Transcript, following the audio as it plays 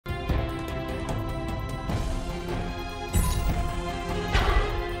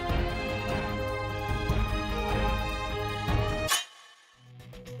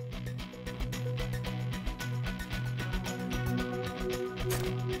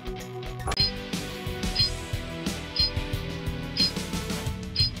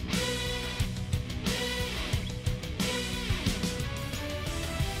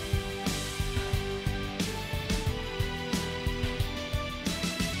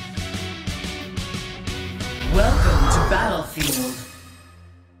battlefield.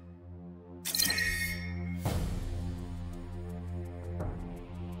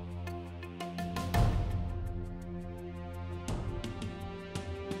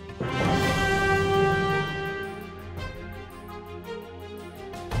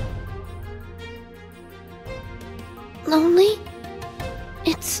 Lonely?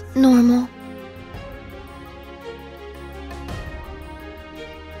 It's normal.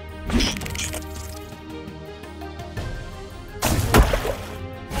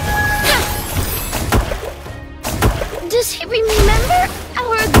 Does he remember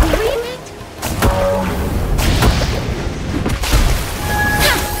our agreement?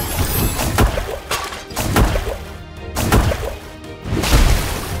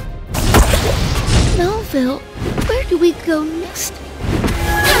 Melville, where do we go next?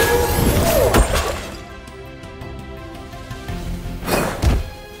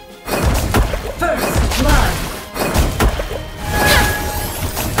 First blood.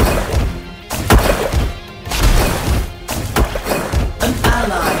 An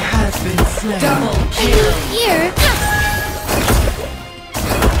ally has been slain. Double kill. Here?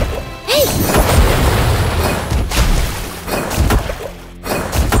 Hey!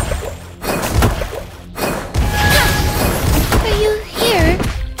 Are you here?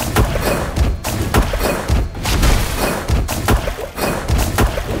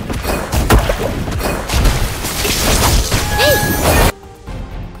 Hey!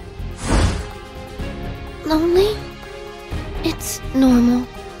 Lonely? It's normal.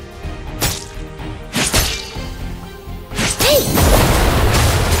 Hey!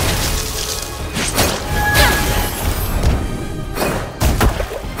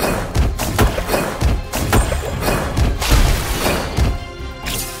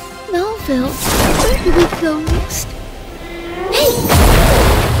 Melville, where do we go next?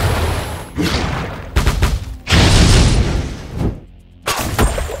 Hey!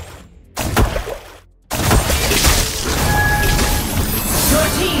 Your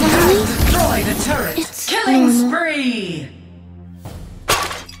team has destroyed a turret. It's Killing normal. spree.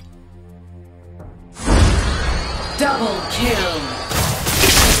 Double kill.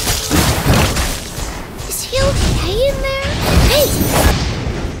 Is he okay in there? Hey!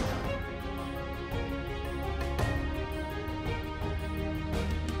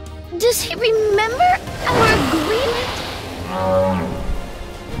 Does he remember our agreement?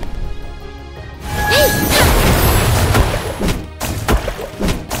 Hey!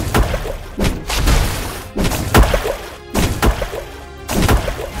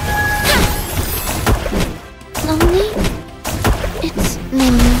 Lonely? It's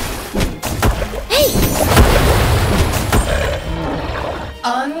normal. Hey!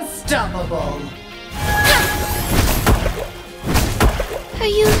 Unstoppable. Are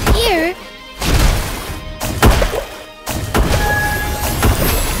you here?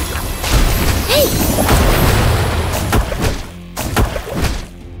 Hey!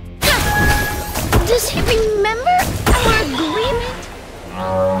 Does he remember our agreement?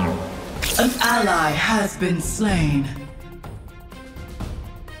 An ally has been slain.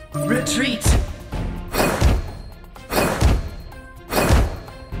 Retreat.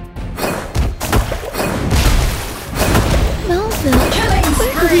 Melville, Killing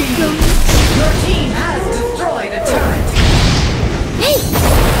where do spree. we go next? Your team has destroyed a turret. Hey!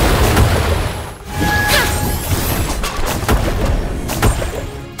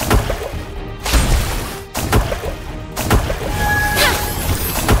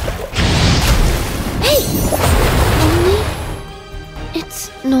 Hey! Lonely? It's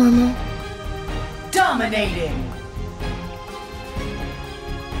normal. Dominating.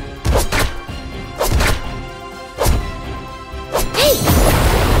 Hey!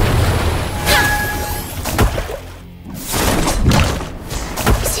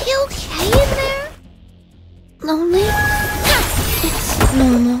 Is he okay in there? Lonely? It's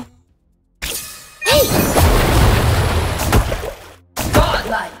normal. Hey!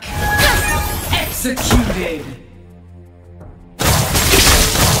 Godlike. Executed.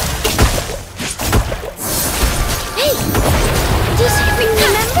 Hey! Does he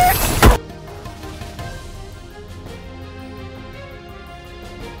remember?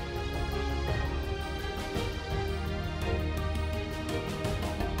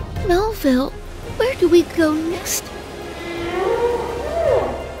 Melville, where do we go next?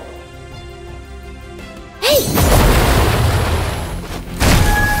 Hey!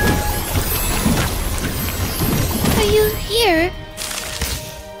 Are you here?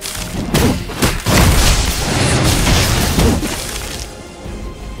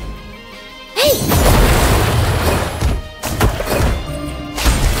 Hey!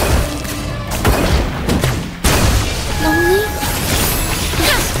 Lonely?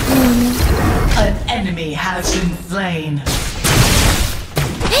 has been slain.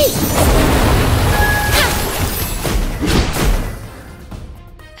 Hey!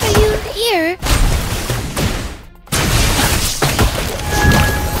 Are you here?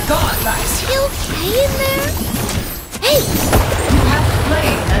 Godlike. Is he okay in there? Hey! You have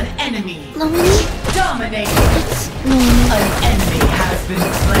slain an enemy. Lonely? Dominated. It's normal. An enemy has been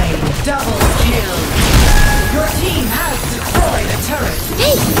slain. Double kill. Your team has destroyed a turret.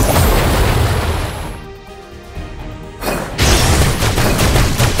 Hey!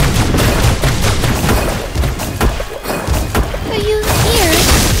 Are you here?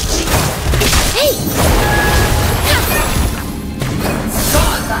 Hey!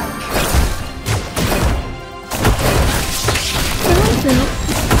 Godlike. Well,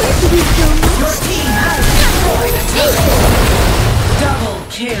 where did we go Your next? team has destroyed a turret. Double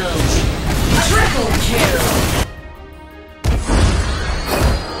kill. Triple kill.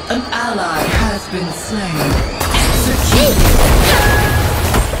 An ally has been slain. Execute.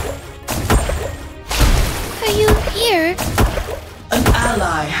 Are you here? An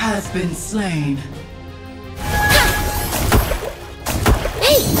ally has been slain.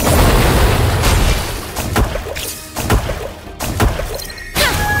 Hey!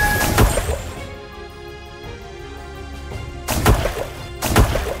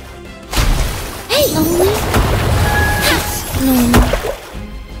 Hey! Lonely? It's normal.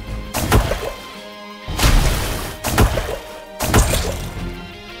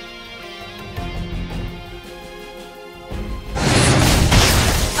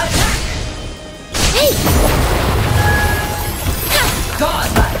 Hey!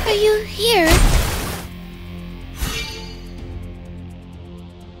 Godlike. Are you here?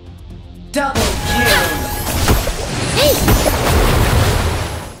 Double kill. Hey!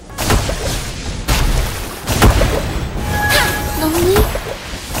 Lonely?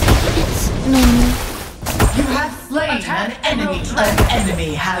 It's normal. You have slain an enemy. An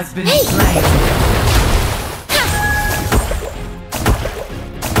enemy has been Hey! slain.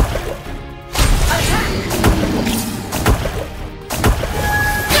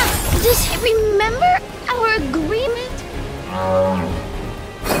 Does he remember our agreement?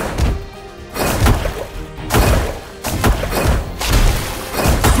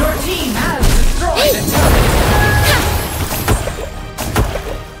 Your team has destroyed a turret.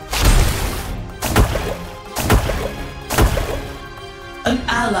 An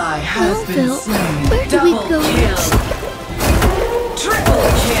ally has been Phil, slain. where do we Double go kill. next? Triple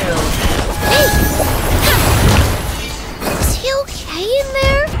kill. Hey! Is he okay in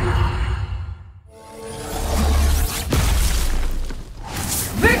there?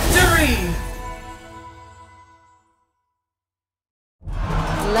 Victory!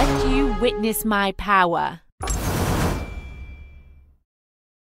 Let you witness my power.